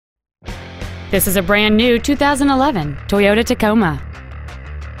This is a brand new 2011 Toyota Tacoma.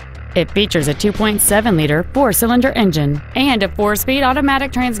 It features a 2.7-liter four-cylinder engine and a 4-speed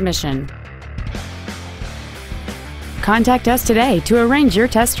automatic transmission. Contact us today to arrange your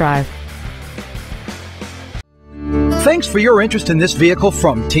test drive. Thanks for your interest in this vehicle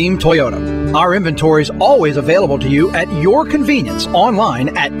from Team Toyota. Our inventory is always available to you at your convenience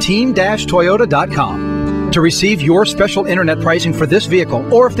online at team-toyota.com. To receive your special internet pricing for this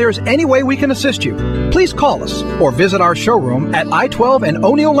vehicle, or if there's any way we can assist you, please call us or visit our showroom at I-12 and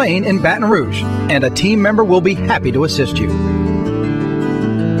O'Neill Lane in Baton Rouge, and a team member will be happy to assist you.